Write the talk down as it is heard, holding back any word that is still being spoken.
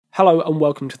Hello and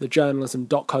welcome to the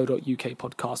journalism.co.uk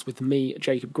podcast with me,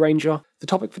 Jacob Granger. The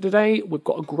topic for today, we've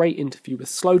got a great interview with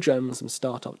slow journalism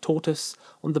startup Tortoise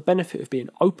on the benefit of being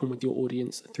open with your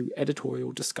audience through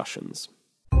editorial discussions.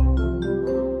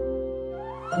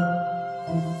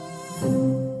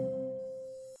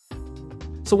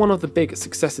 So one of the big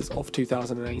successes of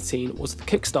 2018 was the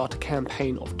Kickstarter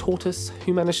campaign of Tortoise,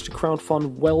 who managed to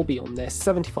crowdfund well beyond their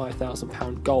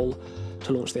 £75,000 goal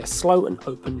to launch their slow and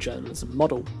open journalism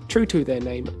model. True to their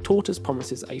name, Tortoise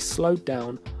promises a slowed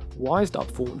down, wised up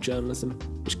form of journalism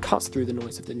which cuts through the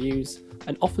noise of the news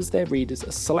and offers their readers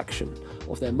a selection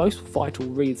of their most vital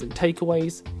reads and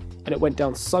takeaways, and it went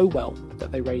down so well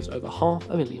that they raised over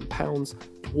 £500,000,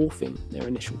 dwarfing their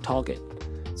initial target.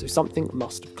 So something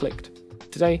must have clicked.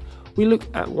 Today, we look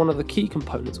at one of the key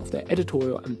components of their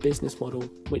editorial and business model,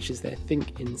 which is their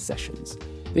Think-In sessions.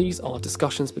 These are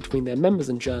discussions between their members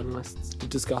and journalists to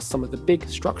discuss some of the big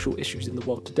structural issues in the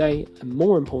world today, and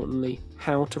more importantly,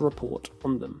 how to report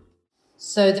on them.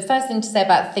 So the first thing to say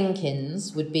about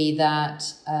Think-Ins would be that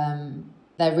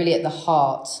they're really at the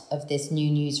heart of this new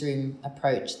newsroom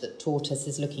approach that Tortoise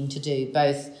is looking to do,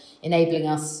 both enabling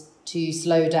us to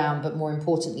slow down, but more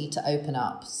importantly, to open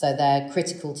up. So they're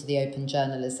critical to the open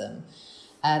journalism.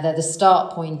 They're the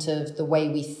start point of the way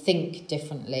we think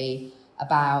differently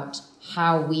about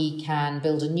how we can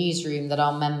build a newsroom that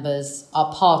our members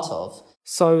are part of.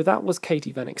 So that was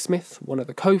Katie Vanek-Smith, one of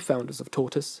the co-founders of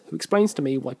Tortoise, who explains to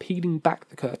me why peeling back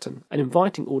the curtain and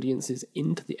inviting audiences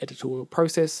into the editorial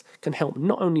process can help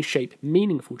not only shape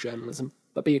meaningful journalism,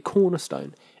 but be a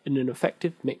cornerstone in an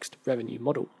effective mixed revenue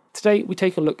model. Today, we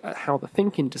take a look at how the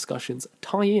Think-In discussions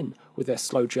tie in with their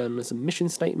slow journalism mission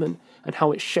statement and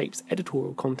how it shapes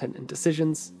editorial content and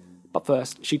decisions. But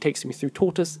first, she takes me through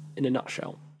Tortoise in a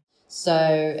nutshell. So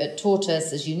at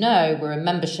Tortoise, as you know, we're a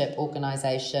membership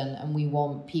organisation and we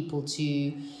want people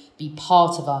to be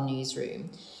part of our newsroom.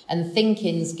 And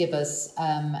Think-Ins give us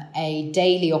a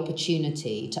daily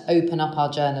opportunity to open up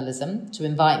our journalism, to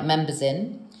invite members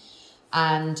in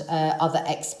and other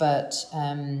expert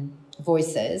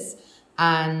voices,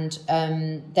 and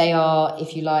they are,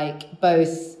 if you like,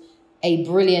 both a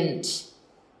brilliant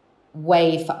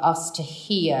way for us to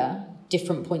hear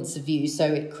different points of view, so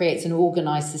it creates an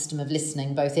organised system of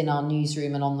listening both in our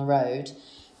newsroom and on the road,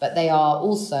 but they are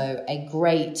also a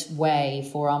great way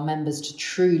for our members to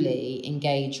truly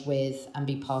engage with and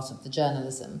be part of the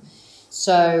journalism.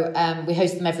 So we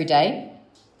host them every day.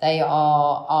 They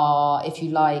are, if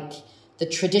you like, the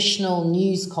traditional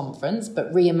news conference,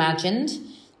 but reimagined.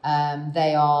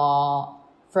 They are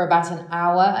for about an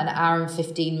hour and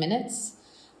 15 minutes.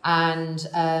 And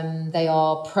they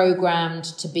are programmed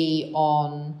to be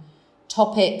on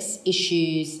topics,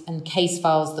 issues, and case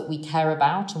files that we care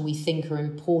about and we think are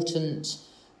important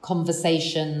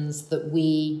conversations that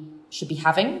we should be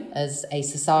having as a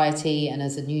society and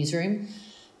as a newsroom.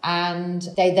 And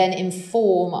they then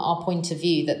inform our point of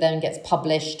view that then gets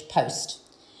published post.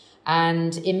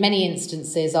 And in many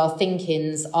instances, our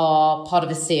Think-Ins are part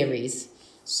of a series.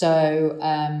 So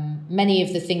many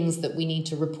of the things that we need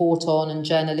to report on and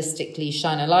journalistically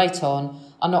shine a light on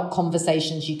are not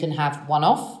conversations you can have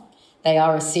one-off. They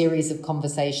are a series of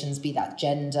conversations, be that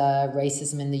gender,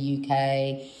 racism in the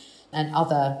UK, and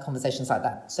other conversations like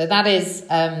that. So that is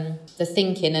the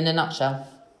Think-In a nutshell.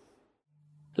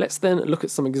 Let's then look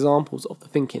at some examples of the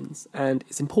Think-Ins, and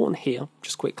it's important here,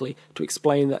 just quickly, to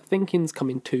explain that Think-Ins come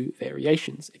in two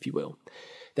variations, if you will.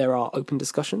 There are open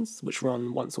discussions, which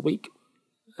run once a week,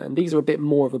 and these are a bit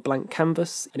more of a blank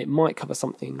canvas, and it might cover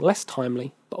something less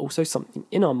timely, but also something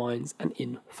in our minds and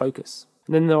in focus.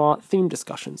 And then there are theme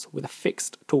discussions with a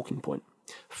fixed talking point,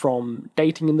 from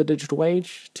dating in the digital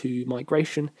age to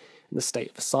migration and the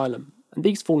state of asylum. And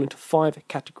these fall into 5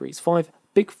 categories, 5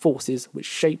 big forces which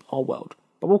shape our world.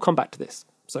 But we'll come back to this,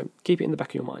 so keep it in the back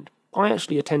of your mind. I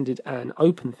actually attended an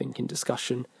open thinking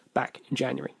discussion back in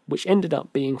January, which ended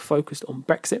up being focused on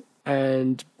Brexit,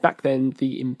 and back then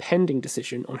the impending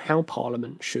decision on how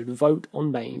Parliament should vote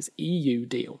on May's EU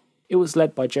deal. It was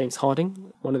led by James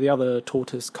Harding, one of the other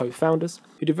Tortoise co-founders,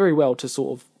 who did very well to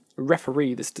sort of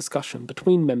referee this discussion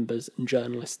between members and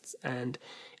journalists and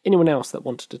anyone else that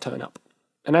wanted to turn up.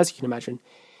 And as you can imagine,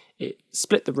 it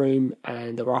split the room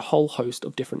and there were a whole host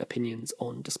of different opinions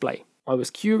on display. I was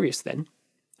curious then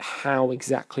how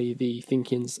exactly the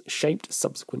Think-Ins shaped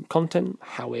subsequent content,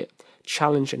 how it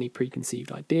challenged any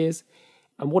preconceived ideas,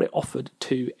 and what it offered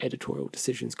to editorial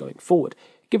decisions going forward,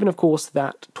 given of course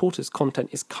that Tortoise content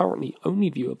is currently only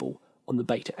viewable on the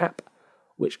beta app,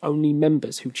 which only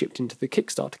members who chipped into the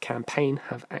Kickstarter campaign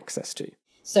have access to.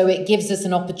 So it gives us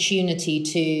an opportunity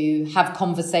to have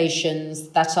conversations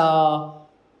that are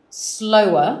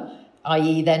slower,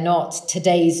 i.e. they're not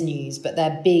today's news, but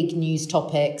they're big news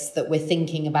topics that we're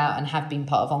thinking about and have been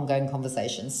part of ongoing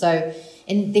conversations. So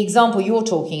in the example you're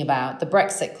talking about, the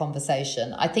Brexit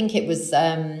conversation, I think it was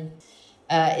in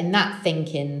that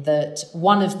thinking that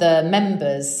one of the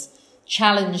members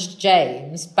challenged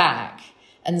James back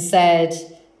and said,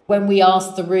 when we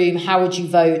asked the room, how would you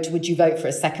vote? Would you vote for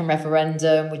a second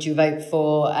referendum? Would you vote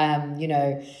for,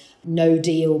 no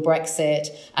deal Brexit?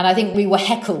 And I think we were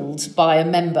heckled by a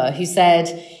member who said,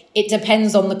 it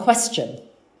depends on the question.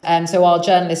 So our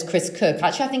journalist, Chris Cook,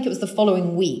 actually, I think it was the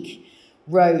following week,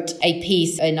 wrote a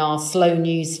piece in our Slow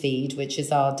News feed, which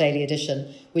is our daily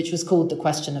edition, which was called The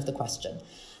Question of the Question.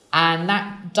 And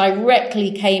that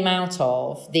directly came out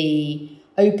of the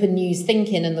open news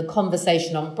thinking and the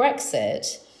conversation on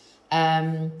Brexit.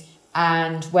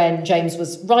 And when James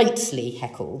was rightly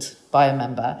heckled by a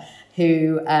member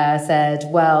who said,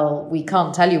 well, we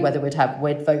can't tell you whether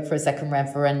we'd vote for a second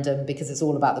referendum because it's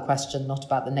all about the question, not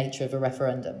about the nature of a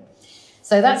referendum.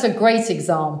 So that's a great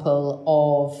example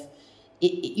of,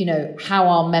 how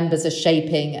our members are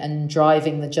shaping and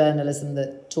driving the journalism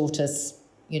that Tortoise,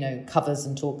 covers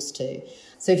and talks to.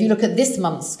 So if you look at this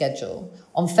month's schedule,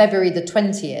 on February the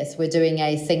 20th, we're doing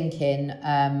a think-in,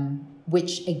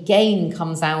 which again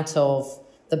comes out of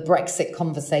the Brexit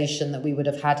conversation that we would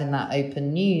have had in that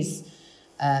open news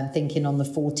thinking on the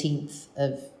 14th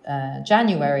of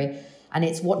January. And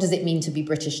it's, what does it mean to be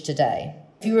British today?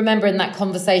 If you remember in that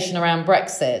conversation around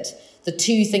Brexit, the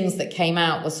two things that came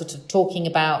out were sort of talking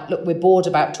about, look, we're bored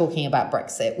about talking about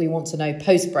Brexit. We want to know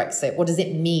post-Brexit, what does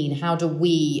it mean? How do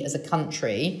we as a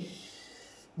country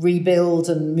rebuild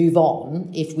and move on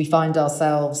if we find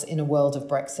ourselves in a world of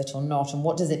Brexit or not? And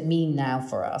what does it mean now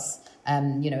for us,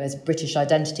 as British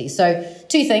identity? So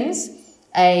two things.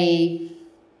 A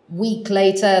week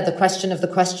later, the question of the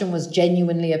question was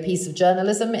genuinely a piece of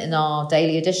journalism in our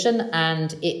daily edition,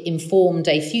 and it informed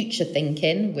a future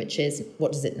thinking, which is,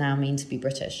 what does it now mean to be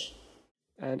British?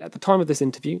 And at the time of this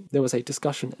interview, there was a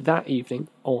discussion that evening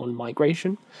on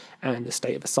migration and the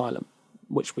state of asylum,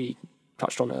 which we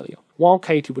touched on earlier. While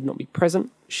Katie would not be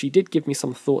present, she did give me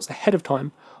some thoughts ahead of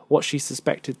time what she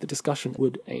suspected the discussion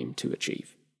would aim to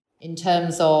achieve. In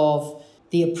terms of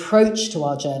the approach to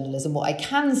our journalism, what I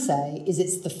can say is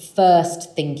it's the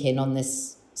first thinking on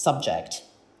this subject.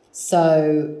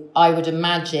 So I would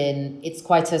imagine it's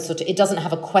quite a sort of, it doesn't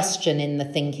have a question in the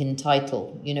thinking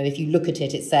title. If you look at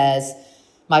it, it says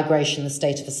migration, the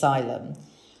state of asylum.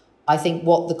 I think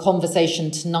what the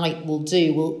conversation tonight will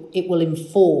do, it will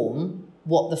inform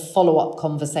what the follow-up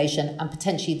conversation and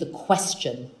potentially the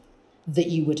question that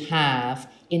you would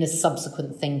have in a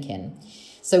subsequent thinking.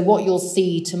 So what you'll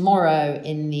see tomorrow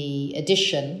in the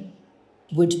edition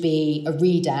would be a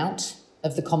readout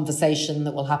of the conversation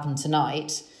that will happen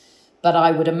tonight. But I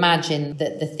would imagine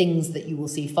that the things that you will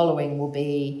see following will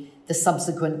be the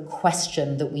subsequent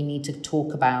question that we need to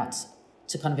talk about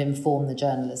to kind of inform the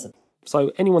journalism.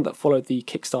 So anyone that followed the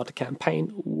Kickstarter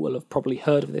campaign will have probably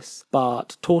heard of this,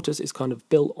 but Tortoise is kind of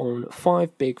built on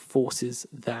 5 big forces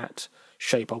that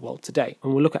shape our world today.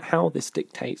 And we'll look at how this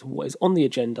dictates what is on the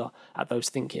agenda at those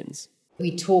think-ins.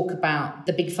 We talk about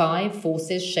the big 5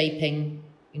 forces shaping,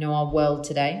 our world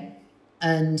today.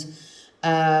 And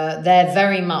they're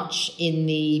very much in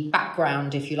the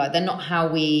background, if you like. They're not how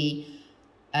we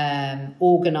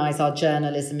organise our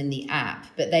journalism in the app,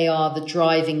 but they are the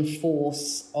driving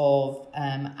force of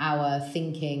our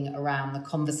thinking around the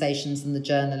conversations and the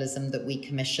journalism that we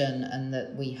commission and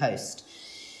that we host.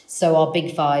 So our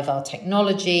big 5 are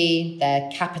technology, their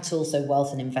capital, so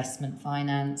wealth and investment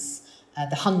finance,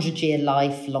 the 100-year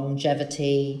life,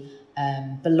 longevity,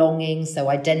 belonging, so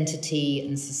identity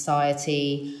and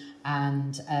society,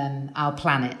 and our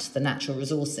planet, the natural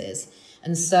resources.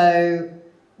 And so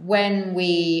when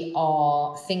we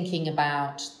are thinking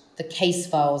about the case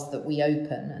files that we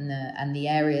open and the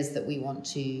areas that we want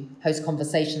to host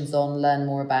conversations on, learn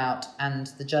more about, and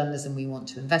the journalism we want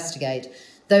to investigate,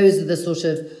 those are the sort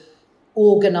of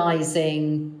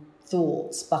organising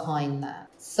thoughts behind that.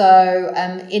 So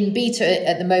in beta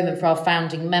at the moment for our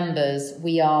founding members,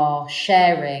 we are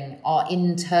sharing our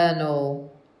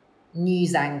internal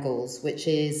news angles, which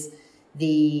is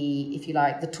the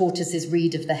tortoise's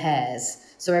read of the hares.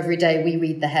 So every day we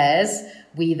read the hares,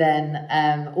 we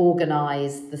then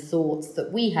organise the thoughts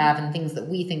that we have and things that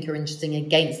we think are interesting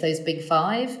against those big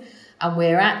 5. And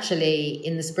we're actually,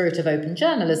 in the spirit of open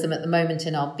journalism at the moment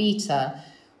in our beta,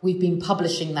 we've been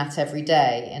publishing that every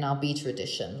day in our beta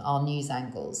edition, our news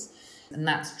angles. And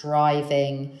that's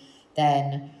driving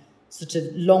then sort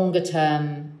of longer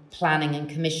term planning and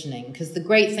commissioning. Because the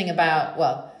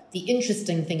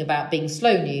interesting thing about being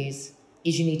slow news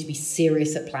is you need to be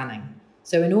serious at planning.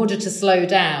 So in order to slow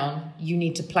down, you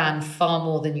need to plan far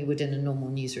more than you would in a normal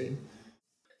newsroom.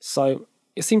 So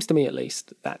it seems to me, at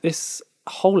least, that this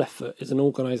whole effort is an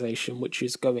organisation which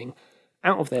is going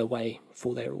out of their way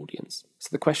for their audience. So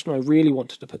the question I really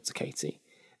wanted to put to Katie,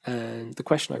 and the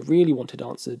question I really wanted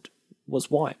answered,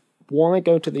 was why? Why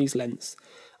go to these lengths?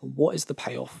 And what is the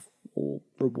payoff or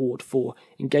reward for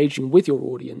engaging with your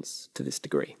audience to this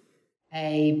degree?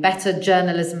 A better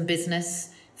journalism business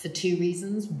for two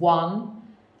reasons. One,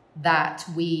 that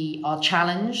we are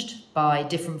challenged by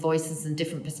different voices and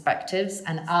different perspectives,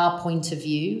 and our point of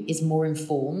view is more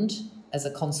informed as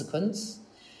a consequence.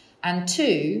 And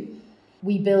two,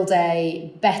 we build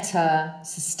a better,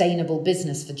 sustainable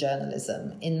business for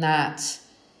journalism, in that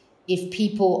if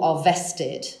people are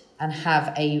vested and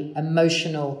have a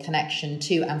emotional connection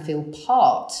to and feel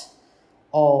part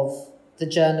of the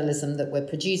journalism that we're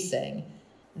producing,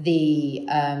 the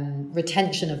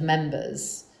retention of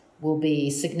members will be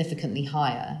significantly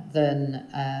higher than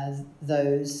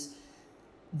those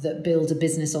that build a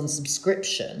business on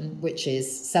subscription, which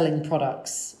is selling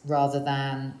products rather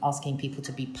than asking people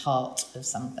to be part of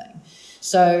something.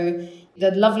 So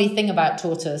the lovely thing about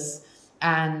Tortoise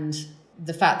and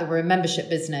the fact that we're a membership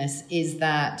business is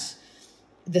that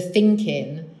the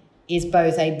Thinkin is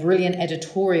both a brilliant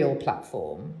editorial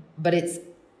platform, but it's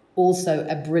also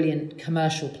a brilliant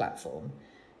commercial platform,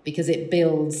 because it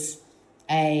builds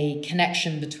a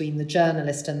connection between the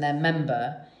journalist and their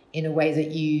member in a way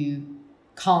that you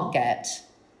can't get,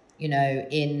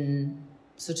 in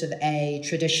sort of a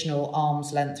traditional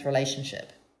arm's length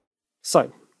relationship.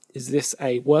 So, is this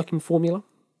a working formula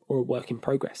or a work in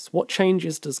progress? What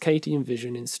changes does Katie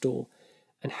envision in store,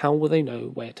 and how will they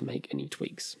know where to make any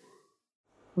tweaks?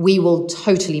 We will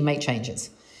totally make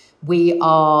changes. We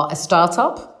are a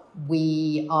startup.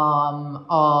 We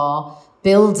are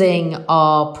building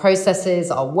our processes,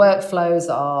 our workflows,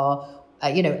 our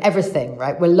everything,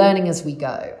 right? We're learning as we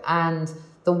go. And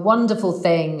the wonderful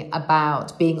thing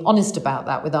about being honest about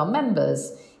that with our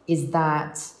members is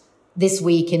that this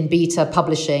week in beta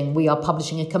publishing, we are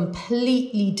publishing a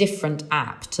completely different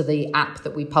app to the app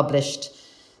that we published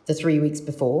the 3 weeks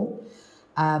before,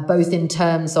 both in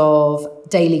terms of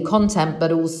daily content,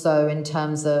 but also in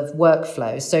terms of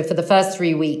workflow. So for the first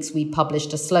 3 weeks, we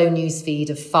published a slow news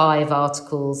feed of 5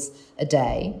 articles a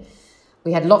day.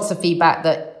 We had lots of feedback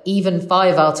that even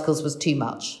 5 articles was too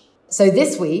much. So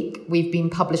this week, we've been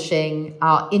publishing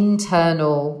our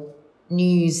internal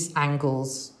news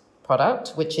angles product,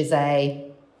 which is a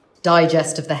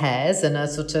digest of the hairs and a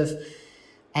sort of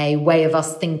a way of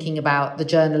us thinking about the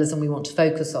journalism we want to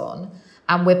focus on.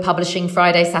 And we're publishing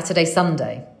Friday, Saturday,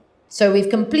 Sunday. So we've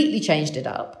completely changed it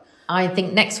up. I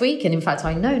think next week, and in fact,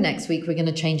 I know next week we're going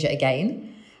to change it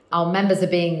again. Our members are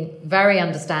being very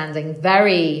understanding,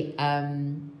 very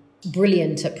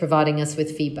brilliant at providing us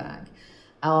with feedback.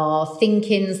 Our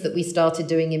Thinkins that we started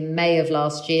doing in May of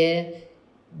last year,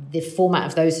 the format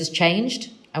of those has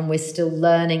changed, and we're still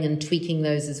learning and tweaking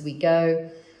those as we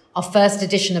go. Our first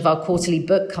edition of our quarterly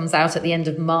book comes out at the end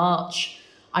of March.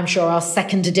 I'm sure our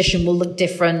second edition will look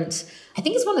different. I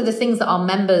think it's one of the things that our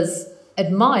members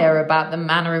admire about the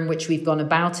manner in which we've gone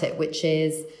about it, which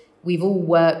is we've all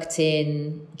worked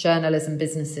in journalism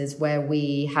businesses where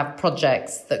we have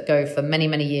projects that go for many,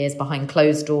 many years behind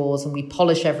closed doors, and we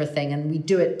polish everything and we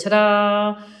do it,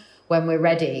 ta-da, when we're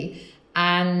ready.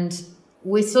 And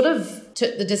we sort of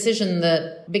took the decision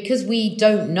that because we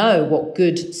don't know what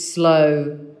good,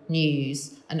 slow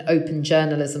news and open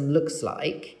journalism looks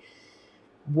like,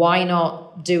 why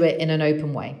not do it in an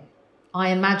open way? I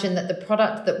imagine that the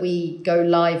product that we go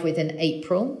live with in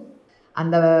April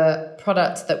and the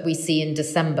product that we see in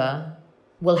December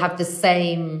will have the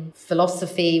same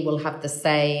philosophy, will have the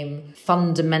same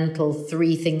fundamental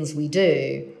 3 things we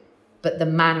do, but the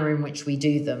manner in which we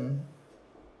do them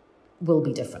will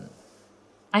be different.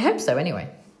 I hope so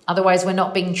anyway. Otherwise, we're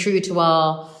not being true to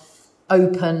our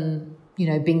open,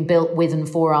 being built with and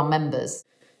for our members.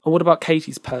 And what about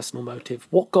Katie's personal motive?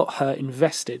 What got her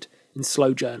invested in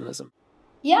slow journalism?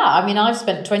 Yeah, I've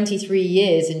spent 23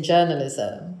 years in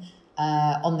journalism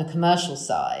on the commercial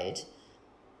side,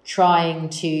 trying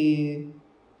to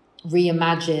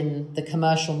reimagine the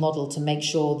commercial model to make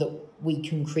sure that we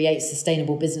can create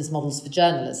sustainable business models for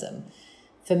journalism.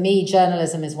 For me,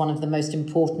 journalism is one of the most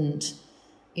important,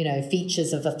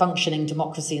 features of a functioning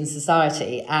democracy and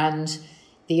society. And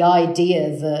the idea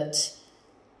that,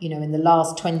 in the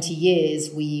last 20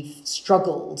 years, we've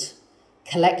struggled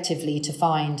collectively to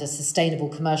find a sustainable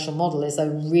commercial model is a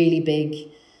really big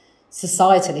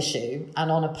societal issue. And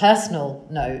on a personal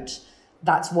note,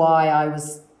 that's why I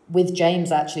was with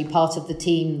James, actually part of the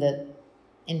team that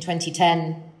in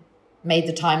 2010 made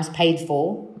the Times paid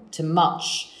for, to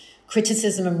much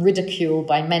criticism and ridicule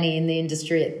by many in the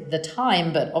industry at the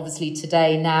time, but obviously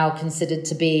today now considered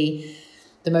to be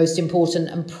the most important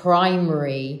and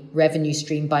primary revenue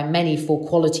stream by many for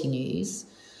quality news.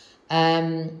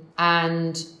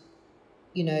 And,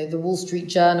 you know, the Wall Street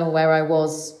Journal, where I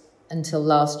was until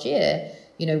last year,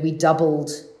 you know, we doubled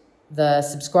the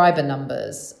subscriber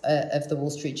numbers of the Wall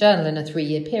Street Journal in a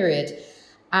 3-year period.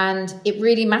 And it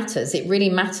really matters. It really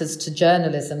matters to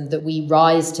journalism that we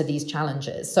rise to these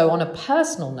challenges. So on a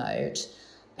personal note,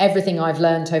 everything I've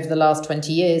learned over the last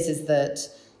 20 years is that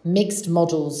mixed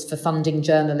models for funding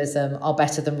journalism are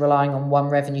better than relying on one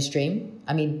revenue stream.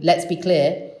 I mean, let's be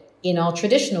clear, in our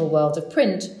traditional world of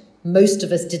print, most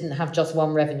of us didn't have just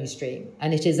one revenue stream.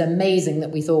 And it is amazing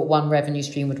that we thought one revenue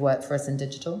stream would work for us in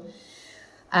digital.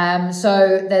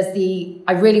 So there's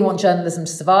I really want journalism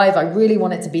to survive. I really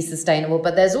want it to be sustainable.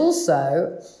 But there's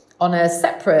also, on a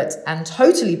separate and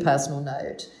totally personal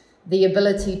note, the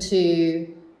ability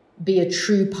to be a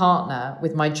true partner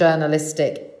with my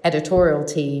journalistic editorial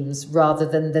teams rather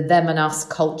than the them and us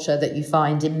culture that you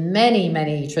find in many,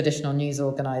 many traditional news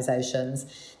organisations.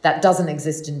 That doesn't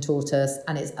exist in Tortoise,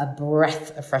 and it's a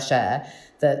breath of fresh air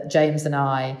that James and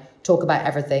I talk about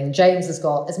everything. James has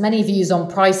got as many views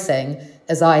on pricing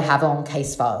as I have on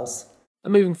case files.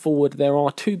 And moving forward, there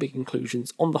are 2 big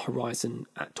inclusions on the horizon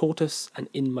at Tortoise and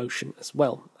in motion as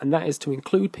well, and that is to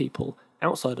include people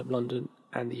outside of London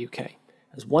and the UK,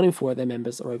 as 1 in 4 of their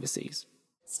members are overseas.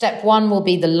 Step 1 will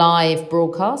be the live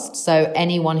broadcast, so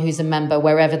anyone who's a member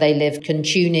wherever they live can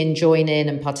tune in, join in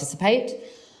and participate.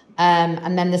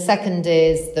 And then the second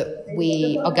is that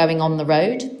we are going on the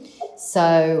road.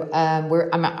 So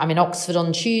I'm in Oxford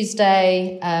on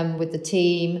Tuesday with the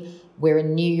team. We're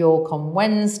in New York on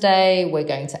Wednesday. We're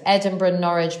going to Edinburgh,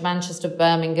 Norwich, Manchester,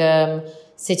 Birmingham,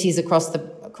 cities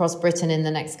across Britain in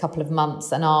the next couple of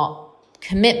months. And our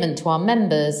commitment to our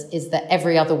members is that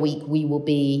every other week we will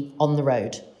be on the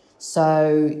road.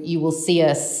 So you will see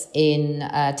us in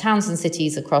towns and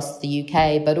cities across the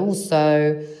UK, but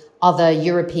also other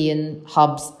European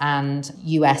hubs and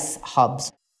US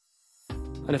hubs.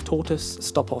 And if Tortoise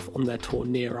stop off on their tour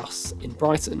near us in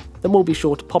Brighton, then we'll be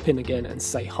sure to pop in again and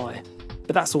say hi.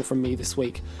 But that's all from me this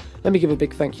week. Let me give a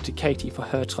big thank you to Katie for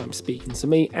her time speaking to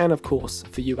me, and of course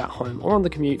for you at home or on the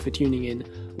commute for tuning in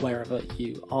wherever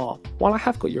you are. While I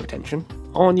have got your attention,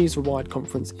 our News Rewired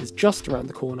conference is just around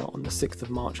the corner on the 6th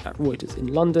of March at Reuters in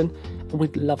London, and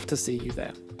we'd love to see you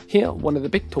there. Here, one of the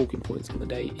big talking points on the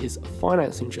day is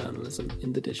financing journalism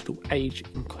in the digital age,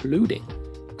 including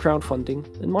crowdfunding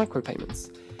and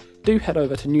micropayments. Do head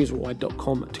over to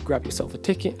newsrewired.com to grab yourself a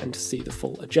ticket and to see the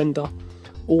full agenda.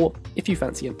 Or if you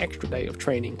fancy an extra day of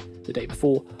training the day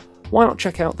before, why not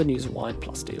check out the News Rewired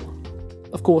Plus deal?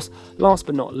 Of course, last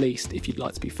but not least, if you'd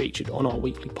like to be featured on our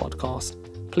weekly podcast,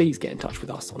 please get in touch with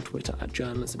us on Twitter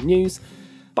 @journalismnews.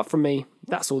 But from me,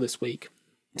 that's all this week.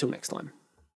 Until next time.